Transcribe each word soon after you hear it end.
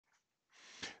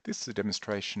This is a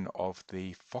demonstration of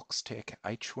the FoxTech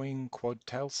H-Wing quad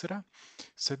tail sitter.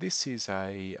 So this is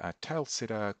a tail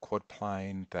sitter quad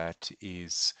plane that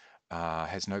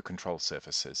has no control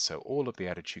surfaces. So all of the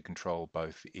attitude control,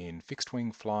 both in fixed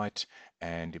wing flight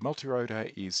and in multi-rotor,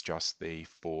 is just the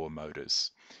 4 motors.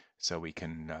 So we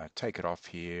can take it off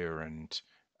here and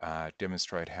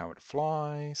demonstrate how it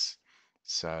flies.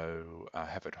 So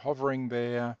have it hovering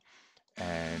there,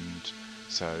 and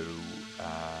so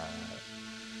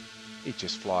it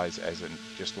just flies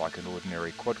just like an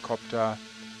ordinary quadcopter,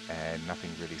 and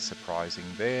nothing really surprising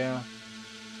there.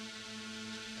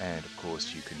 And of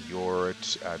course you can yaw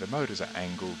it. The motors are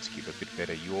angled to give a bit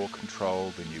better yaw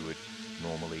control than you would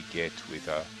normally get with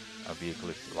a vehicle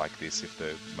like this if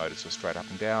the motors were straight up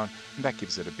and down, and that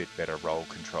gives it a bit better roll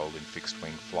control in fixed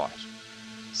wing flight.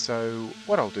 So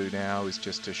what I'll do now is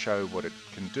just to show what it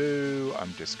can do.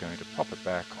 I'm just going to pop it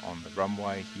back on the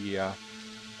runway here,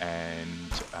 and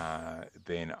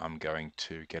then I'm going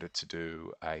to get it to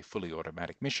do a fully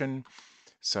automatic mission.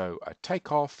 So a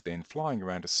takeoff, then flying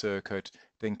around a circuit,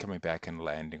 then coming back and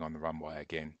landing on the runway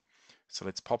again. So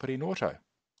let's pop it in auto.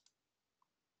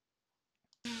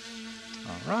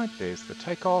 Alright, there's the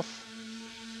takeoff,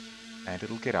 and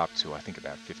it'll get up to I think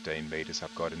about 15 meters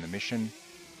I've got in the mission,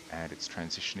 and it's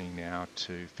transitioning now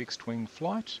to fixed wing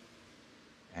flight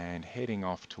and heading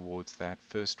off towards that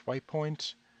first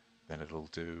waypoint. Then it'll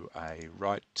do a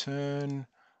right turn.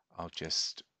 I'll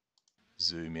just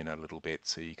zoom in a little bit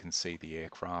so you can see the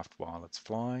aircraft while it's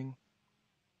flying.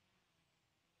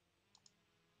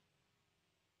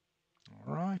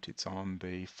 Alright, it's on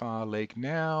the far leg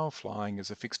now, flying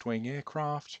as a fixed wing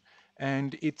aircraft,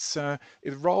 and its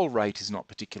roll rate is not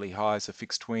particularly high as a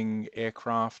fixed wing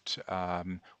aircraft.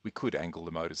 We could angle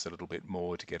the motors a little bit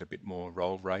more to get a bit more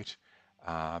roll rate.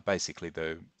 Basically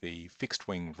the fixed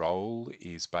wing roll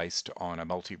is based on a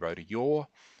multi-rotor yaw,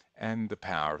 and the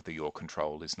power of the yaw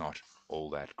control is not all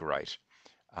that great.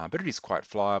 But it is quite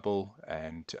flyable,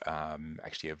 and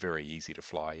actually a very easy to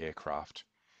fly aircraft.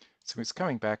 So it's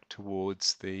coming back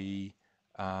towards the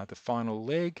final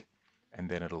leg, and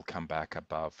then it'll come back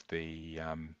above the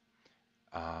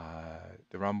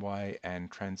runway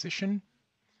and transition.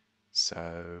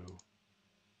 So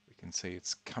we can see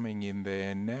it's coming in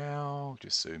there now.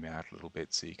 Just zoom out a little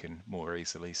bit so you can more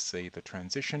easily see the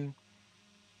transition.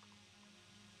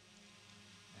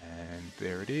 And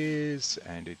there it is,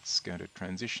 and it's going to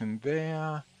transition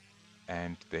there,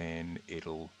 and then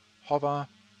it'll hover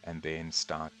and then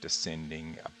start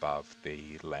descending above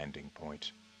the landing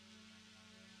point.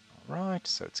 Alright,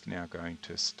 so it's now going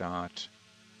to start.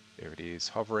 There it is,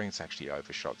 hovering. It's actually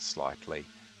overshot slightly.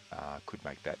 Could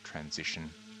make that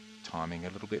transition timing a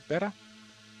little bit better.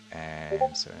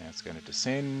 And so now it's going to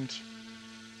descend.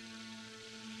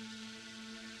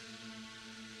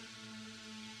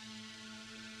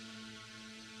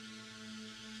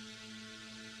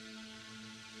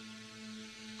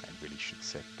 I really should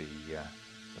set the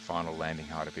final landing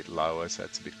height a bit lower, so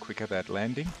it's a bit quicker, that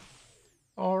landing.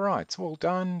 Alright, it's all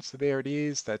done. So there it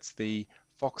is. That's the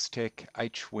FoxTech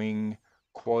H-Wing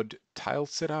quad tail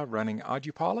sitter running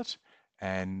ArduPilot.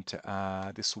 And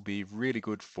this will be really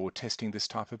good for testing this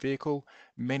type of vehicle.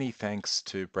 Many thanks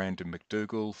to Brandon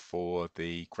MacDougall for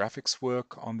the graphics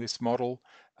work on this model,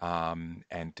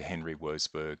 and to Henry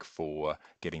Worsberg for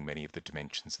getting many of the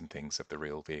dimensions and things of the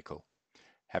real vehicle.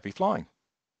 Happy flying!